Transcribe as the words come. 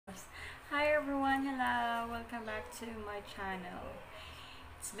welcome back to my channel.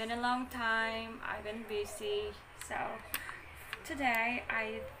 It's been a long time, I've been busy, so today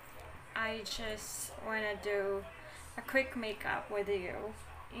I just want to do a quick makeup with you.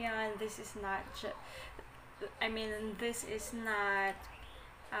 And this is not this is not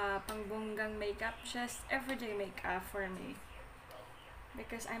pangbonggang makeup, just everyday makeup for me,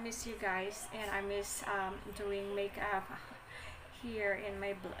 because I miss you guys and I miss doing makeup here in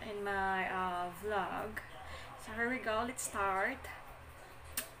my vlog. So here we go, let's start.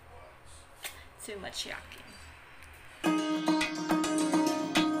 Too much yucking.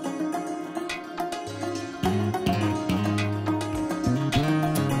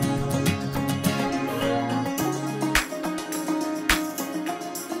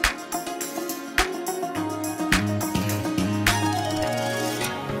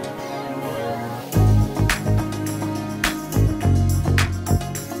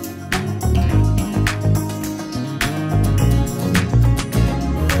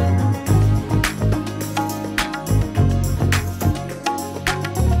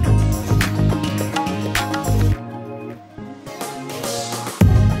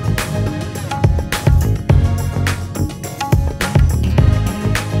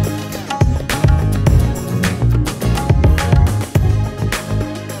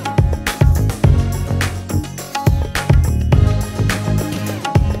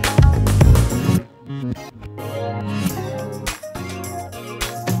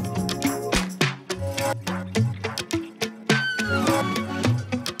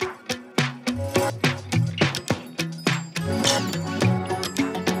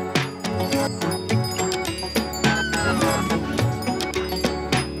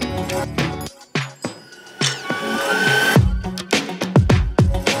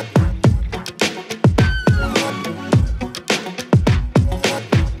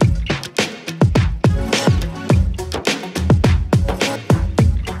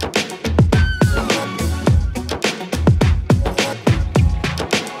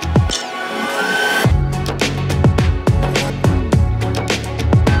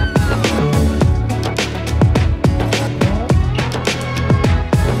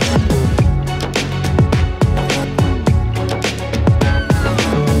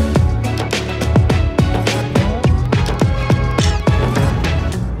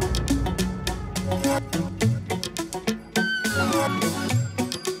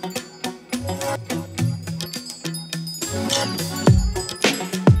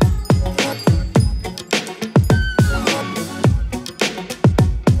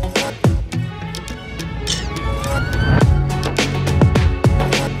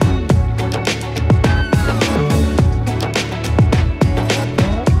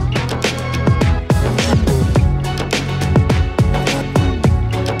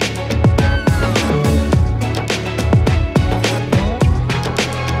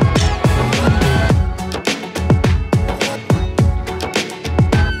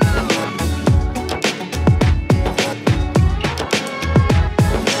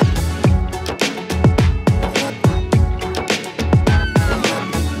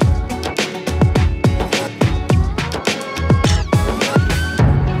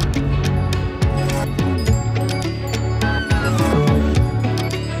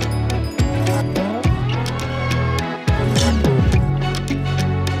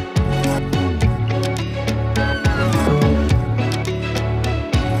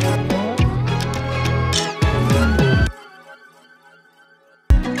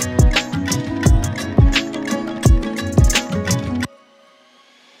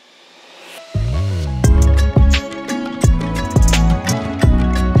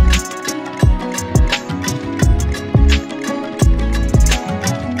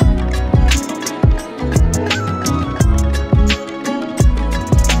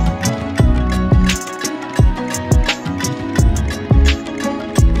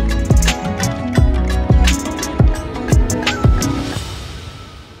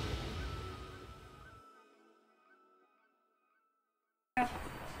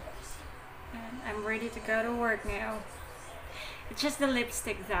 I'm ready to go to work now. It's just the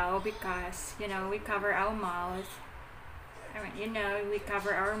lipstick though, because we cover our mouth. We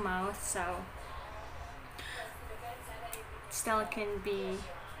cover our mouth, so it still can be,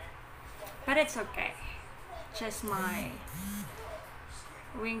 but it's okay. Just my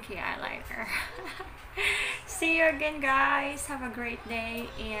winky eyeliner. See you again, guys. Have a great day,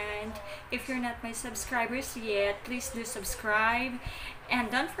 and if you're not my subscribers yet, please do subscribe,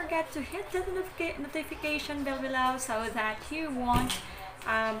 and don't forget to hit the notification bell below so that you won't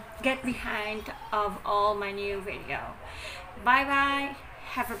get behind of all my new video. Bye bye,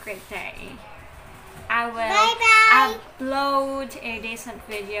 have a great day. I will Bye-bye. upload a decent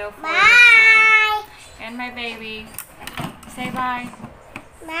video for Bye. this time. And my baby, say bye.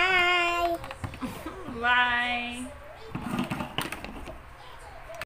 Bye. Bye.